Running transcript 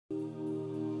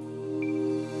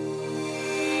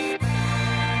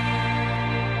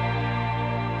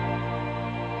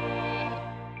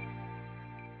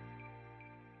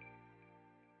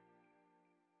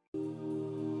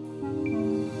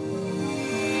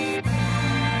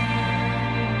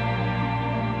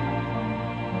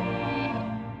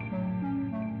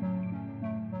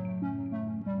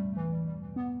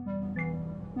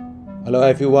Hello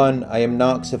everyone, I am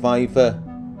Narc Survivor.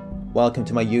 Welcome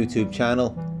to my YouTube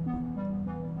channel.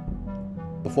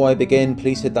 Before I begin,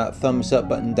 please hit that thumbs up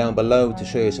button down below to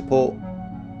show your support.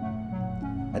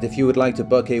 And if you would like to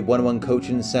book a one-on-one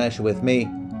coaching session with me,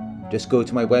 just go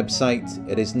to my website.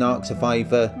 It is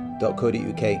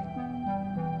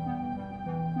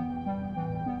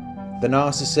narcsurvivor.co.uk. The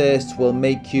narcissist will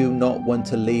make you not want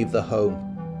to leave the home.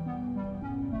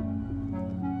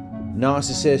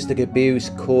 Narcissistic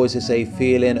abuse causes a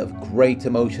feeling of great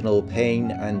emotional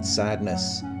pain and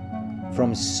sadness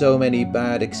from so many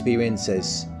bad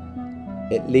experiences.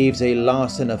 It leaves a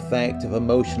lasting effect of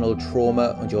emotional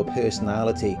trauma on your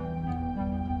personality,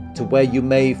 to where you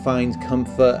may find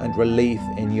comfort and relief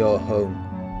in your home.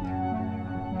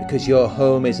 Because your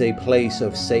home is a place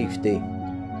of safety.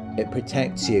 It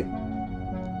protects you.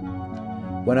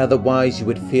 When otherwise you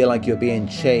would feel like you're being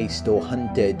chased or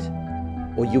hunted,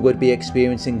 or you would be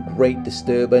experiencing great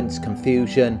disturbance,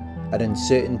 confusion, and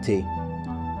uncertainty.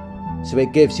 So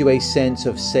it gives you a sense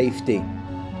of safety.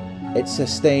 It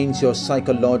sustains your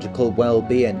psychological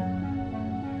well-being,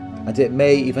 and it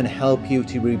may even help you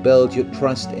to rebuild your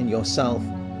trust in yourself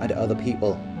and other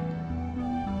people.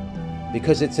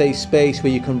 Because it's a space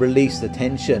where you can release the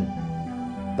tension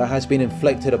that has been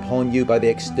inflicted upon you by the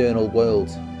external world,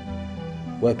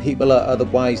 where people are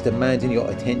otherwise demanding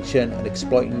your attention and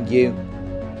exploiting you.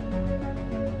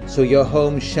 So your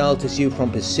home shelters you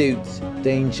from pursuit,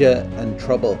 danger, and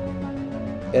trouble.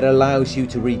 It allows you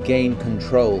to regain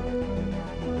control,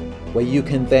 where you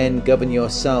can then govern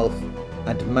yourself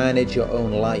and manage your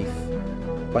own life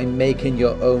by making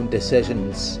your own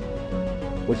decisions,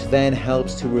 which then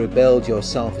helps to rebuild your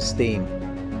self-esteem.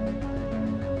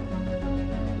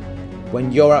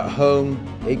 When you're at home,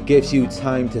 it gives you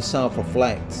time to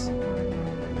self-reflect,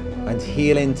 and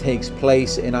healing takes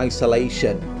place in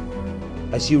isolation,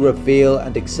 as you reveal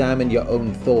and examine your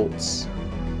own thoughts,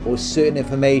 or certain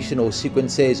information or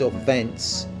sequences of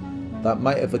events that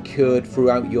might have occurred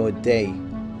throughout your day.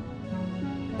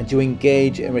 And you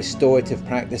engage in restorative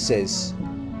practices,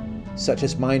 such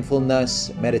as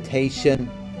mindfulness, meditation,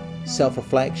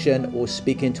 self-reflection, or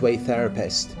speaking to a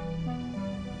therapist,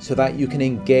 so that you can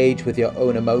engage with your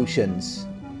own emotions.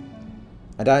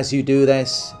 And as you do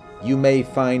this, you may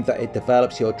find that it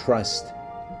develops your trust,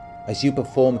 as you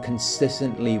perform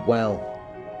consistently well,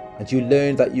 and you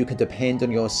learn that you can depend on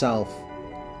yourself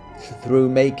through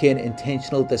making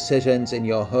intentional decisions in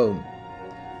your home.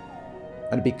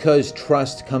 And because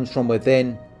trust comes from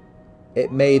within,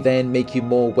 it may then make you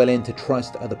more willing to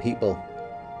trust other people.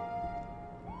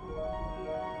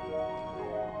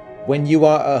 When you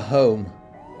are at home,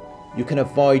 you can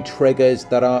avoid triggers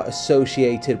that are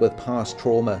associated with past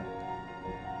trauma,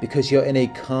 because you're in a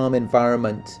calm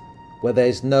environment where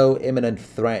there's no imminent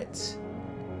threat.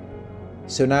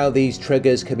 So now these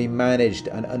triggers can be managed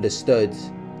and understood,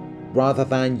 rather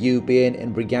than you being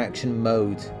in reaction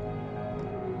mode,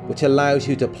 which allows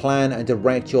you to plan and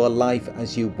direct your life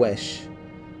as you wish,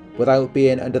 without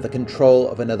being under the control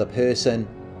of another person,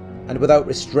 and without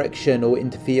restriction or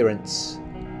interference,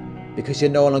 because you're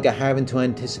no longer having to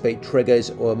anticipate triggers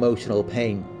or emotional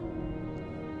pain,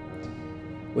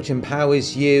 which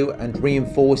empowers you and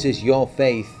reinforces your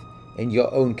faith in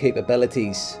your own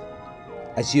capabilities,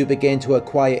 as you begin to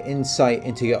acquire insight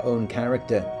into your own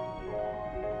character.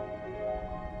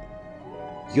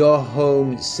 Your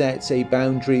home sets a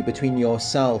boundary between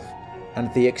yourself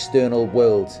and the external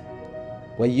world,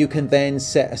 where you can then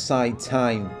set aside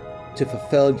time to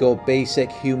fulfill your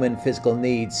basic human physical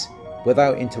needs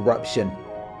without interruption,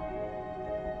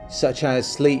 such as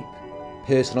sleep,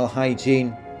 personal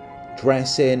hygiene,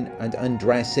 dressing and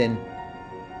undressing,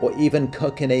 or even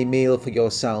cooking a meal for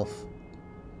yourself,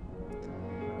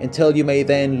 until you may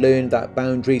then learn that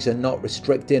boundaries are not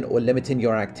restricting or limiting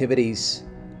your activities,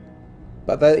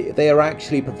 but that they are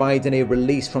actually providing a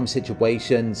release from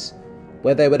situations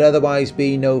where there would otherwise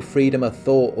be no freedom of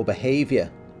thought or behaviour,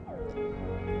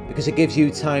 because it gives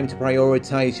you time to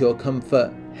prioritize your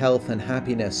comfort, health and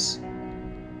happiness,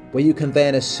 where you can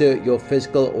then assert your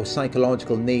physical or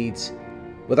psychological needs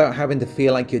without having to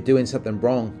feel like you're doing something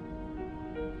wrong.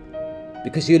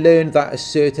 Because you learn that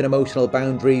asserting emotional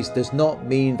boundaries does not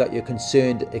mean that you're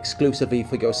concerned exclusively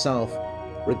for yourself,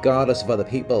 regardless of other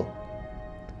people.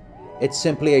 It's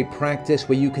simply a practice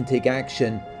where you can take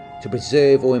action to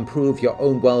preserve or improve your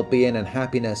own well-being and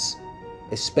happiness,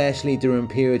 especially during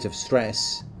periods of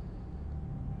stress.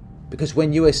 Because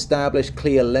when you establish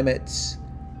clear limits,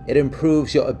 it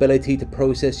improves your ability to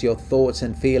process your thoughts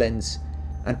and feelings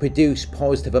and produce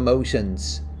positive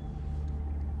emotions,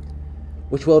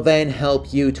 which will then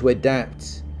help you to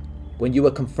adapt when you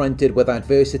are confronted with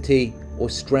adversity or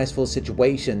stressful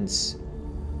situations.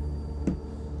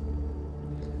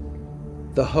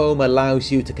 The home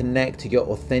allows you to connect to your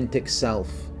authentic self,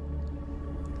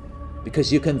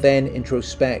 because you can then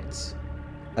introspect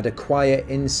and acquire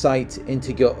insight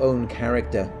into your own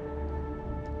character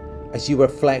as you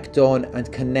reflect on and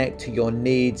connect to your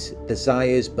needs,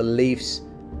 desires, beliefs,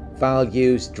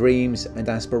 values, dreams, and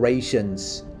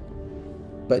aspirations.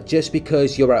 But just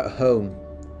because you're at home,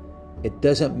 it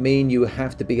doesn't mean you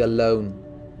have to be alone.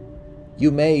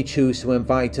 You may choose to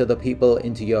invite other people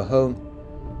into your home,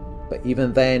 but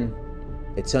even then,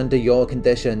 it's under your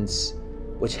conditions,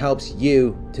 which helps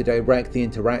you to direct the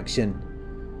interaction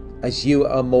as you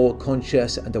are more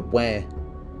conscious and aware.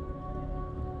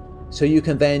 So you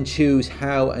can then choose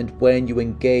how and when you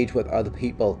engage with other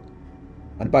people.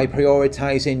 And by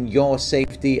prioritizing your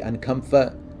safety and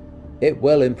comfort, it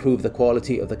will improve the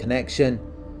quality of the connection,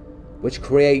 which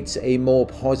creates a more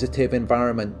positive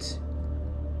environment.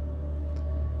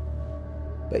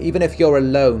 But even if you're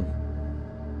alone,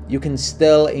 you can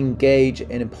still engage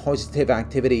in positive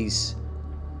activities,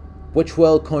 which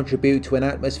will contribute to an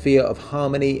atmosphere of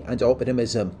harmony and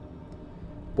optimism,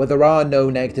 where there are no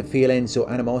negative feelings or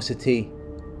animosity,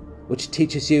 which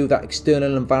teaches you that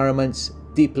external environments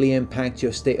deeply impact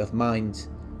your state of mind,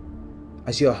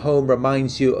 as your home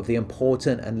reminds you of the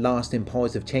important and lasting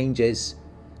positive changes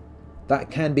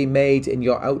that can be made in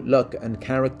your outlook and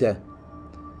character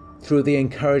through the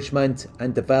encouragement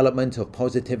and development of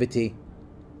positivity,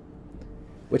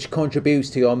 which contributes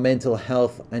to your mental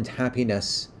health and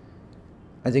happiness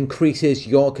and increases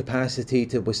your capacity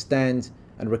to withstand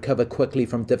and recover quickly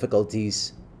from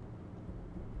difficulties.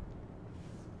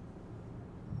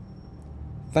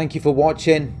 Thank you for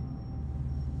watching.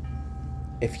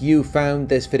 If you found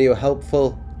this video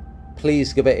helpful,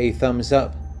 please give it a thumbs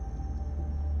up.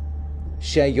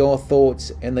 Share your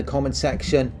thoughts in the comment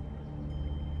section.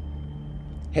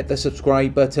 Hit the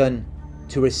subscribe button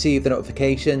to receive the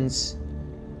notifications.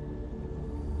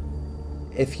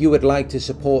 If you would like to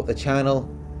support the channel,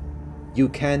 you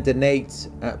can donate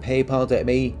at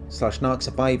paypal.me/Narc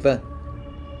Survivor.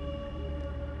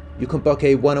 You can book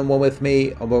a one-on-one with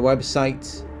me on my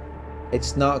website.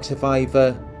 It's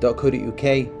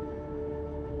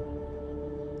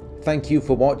narcsurvivor.co.uk. Thank you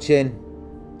for watching,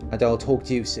 and I'll talk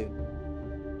to you soon.